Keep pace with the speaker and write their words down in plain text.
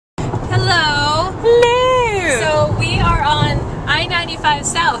95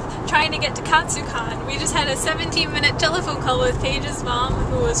 South trying to get to Katsucon. We just had a 17-minute telephone call with Paige's mom,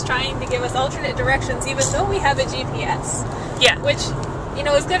 who was trying to give us alternate directions even though we have a GPS. Yeah. Which, you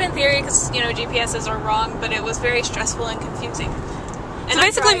know, is good in theory because, you know, GPSs are wrong, but it was very stressful and confusing. And so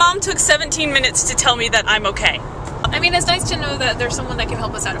basically Mom took 17 minutes to tell me that I'm okay. I mean, it's nice to know that there's someone that can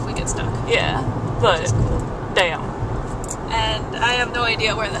help us out if we get stuck. Yeah, but Cool. Damn. And I have no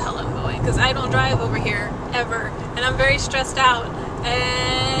idea where the hell I'm going because I don't drive over here ever, and I'm very stressed out.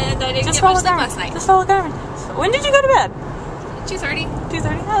 And I didn't get much sleep last night. Just follow Garmin. When did you go to bed? 2:30.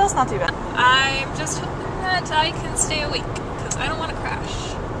 2:30. Oh, that's not too bad. I'm just hoping that I can stay awake because I don't want to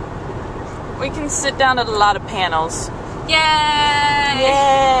crash. We can sit down at a lot of panels. Yay!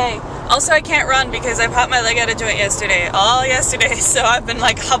 Yay! Also, I can't run because I popped my leg out of joint all yesterday, so I've been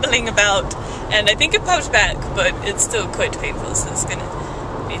like hobbling about, and I think it popped back, but it's still quite painful, so it's gonna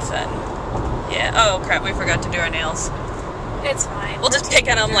be fun. Yeah. Oh crap, we forgot to do our nails. It's fine. We'll just pick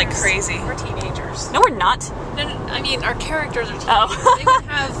at them like crazy. We're teenagers. No, we're not. No, I mean, our characters are teenagers. Oh. They would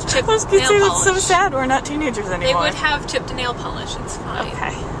have chipped I was nail gonna say, polish. it's so sad we're not teenagers anymore. They would have chipped nail polish. It's fine.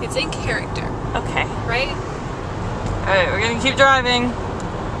 Okay. It's in character. Okay. Right? Alright, we're gonna keep driving,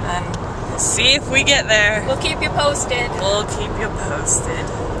 and we'll see if we get there. We'll keep you posted. We'll keep you posted.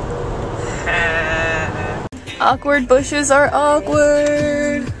 Awkward bushes are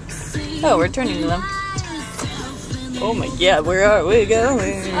awkward. Oh, we're turning to them. Oh my god, where are we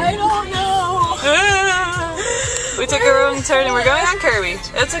going? I don't know. We took a wrong turn and we're going on Kirby.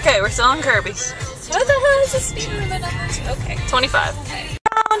 It's okay, we're still on Kirby. What the hell is the speed limit on this? Okay. 25. Okay.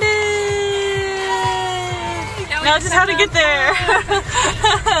 Found it! Now just how to get there.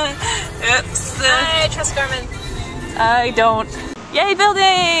 Oops. I trust Garmin. I don't. Yay,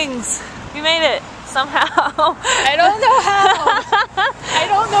 buildings! We made it. Somehow. I don't know how. I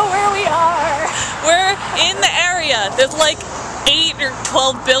don't know where we are. We're in the area. There's like 8 or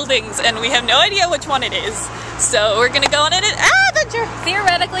 12 buildings and we have no idea which one it is. So we're gonna go on an adventure.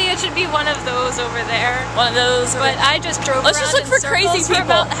 Theoretically, it should be one of those over there. One of those. But I just drove Let's just look for crazy people. For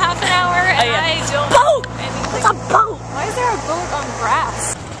about half an hour and I don't Boat! anything. It's a boat! Why is there a boat on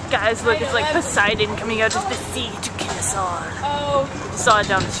grass? Guys, look, it's like Poseidon coming out of the sea to kill us all. Oh. Saw it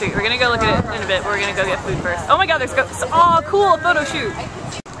down the street. We're gonna go look at it in a bit. We're gonna go get food first. Oh my god, there's ghosts. Oh, cool, a photo shoot.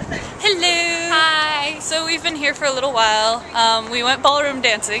 Hello. Hi. So we've been here for a little while. We went ballroom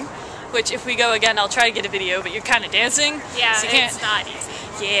dancing, which if we go again, I'll try to get a video, but you're kind of dancing. Yeah, so you can't, it's not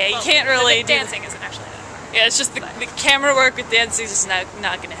easy. Yeah, you can't really do dancing isn't actually that. Yeah, it's just the camera work with dancing is just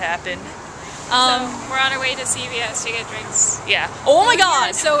not gonna happen. So we're on our way to CVS to get drinks. Yeah. Oh my god!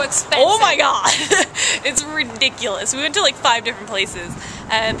 It's so expensive. Oh my god! It's ridiculous. We went to like 5 different places,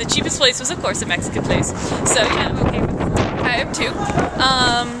 and the cheapest place was of course a Mexican place. So yeah, I'm okay with that. I am too.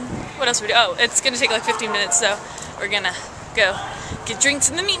 What else we do? Oh, it's gonna take like 15 minutes, so we're gonna go get drinks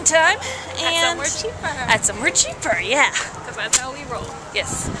in the meantime. And somewhere cheaper. At somewhere cheaper, yeah. Because that's how we roll.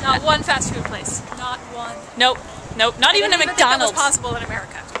 Yes. Not one fast food place. Not one. Nope. Nope. Not even a McDonald's. That was possible in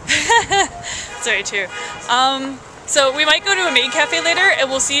America. It's very true. So we might go to a maid cafe later and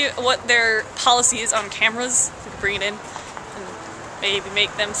we'll see what their policy is on cameras. If we can bring it in and maybe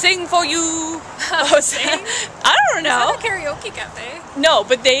make them sing for you. Sing? I don't know. It's not a karaoke cafe. No,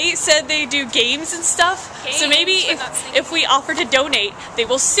 but they said they do games and stuff. Games, so maybe but not singing. if we offer to donate, they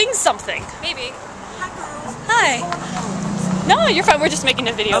will sing something. Maybe. Hi. No, you're fine. We're just making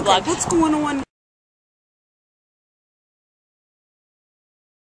a video blog. What's going on?